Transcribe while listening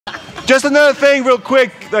Just another thing real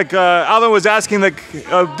quick, like Avellan was asking, like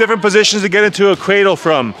different positions to get into a cradle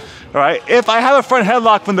from. All right, if I have a front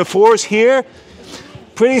headlock from the fours here,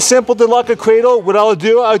 pretty simple to lock a cradle. What I'll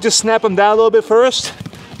do, I'll just snap them down a little bit first.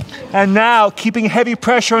 And now, keeping heavy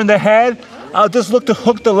pressure on the head, I'll just look to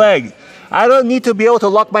hook the leg. I don't need to be able to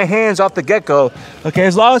lock my hands off the get-go. Okay,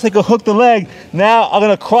 as long as I can hook the leg, now I'm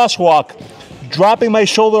gonna crosswalk, dropping my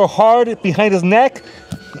shoulder hard behind his neck.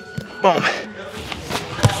 Boom.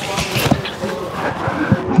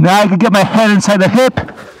 Now I can get my head inside the hip,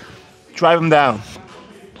 drive him down.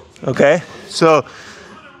 Okay, so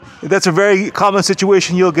that's a very common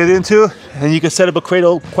situation you'll get into, and you can set up a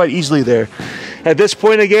cradle quite easily there. At this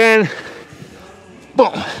point again,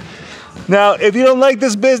 boom. Now, if you don't like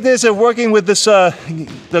this business of working with this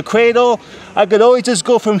the cradle, I could always just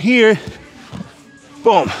go from here,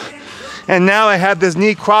 boom. And now I have this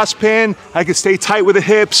knee cross pin. I can stay tight with the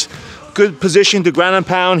hips. Good position to ground and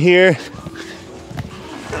pound here.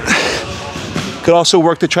 Could also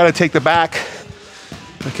work to try to take the back.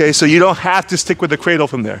 Okay, so you don't have to stick with the cradle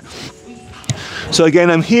from there. So again,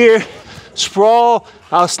 I'm here, sprawl.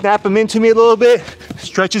 I'll snap him into me a little bit,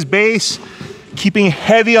 stretch his base, keeping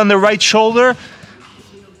heavy on the right shoulder.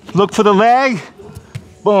 Look for the leg,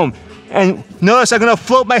 boom. And notice I'm gonna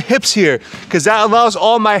float my hips here because that allows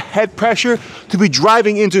all my head pressure to be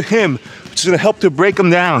driving into him, which is gonna help to break him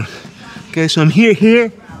down. Okay, so I'm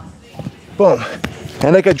here, boom.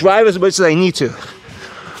 And I can drive as much as I need to.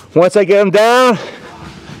 Once I get him down,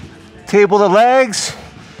 table the legs.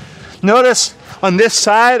 Notice on this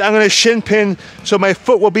side, I'm gonna shin pin so my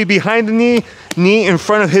foot will be behind the knee in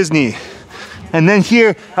front of his knee. And then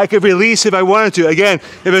here, I could release if I wanted to. Again,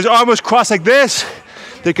 if his arm was crossed like this,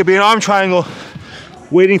 there could be an arm triangle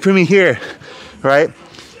waiting for me here, right?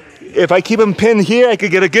 If I keep him pinned here, I could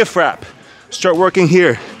get a gift wrap. Start working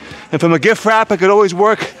here. And from a gift wrap, I could always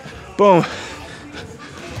work, boom,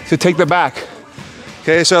 to take the back.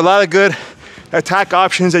 Okay, so a lot of good attack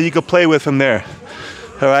options that you could play with from there.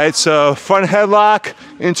 All right, so front headlock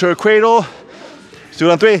into a cradle. Let's do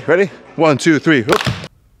it on 3, ready? 1, 2, 3, whoop.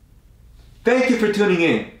 Thank you for tuning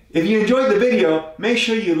in. If you enjoyed the video, make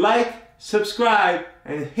sure you like, subscribe,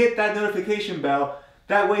 and hit that notification bell.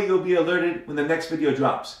 That way you'll be alerted when the next video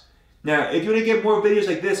drops. Now, if you want to get more videos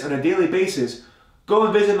like this on a daily basis, go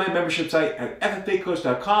and visit my membership site at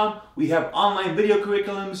ffacoach.com. We have online video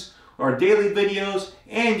curriculums, our daily videos,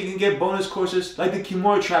 and you can get bonus courses like the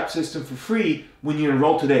Kimura Trap system for free when you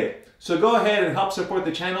enroll today. So go ahead and help support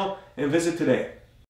the channel and visit today.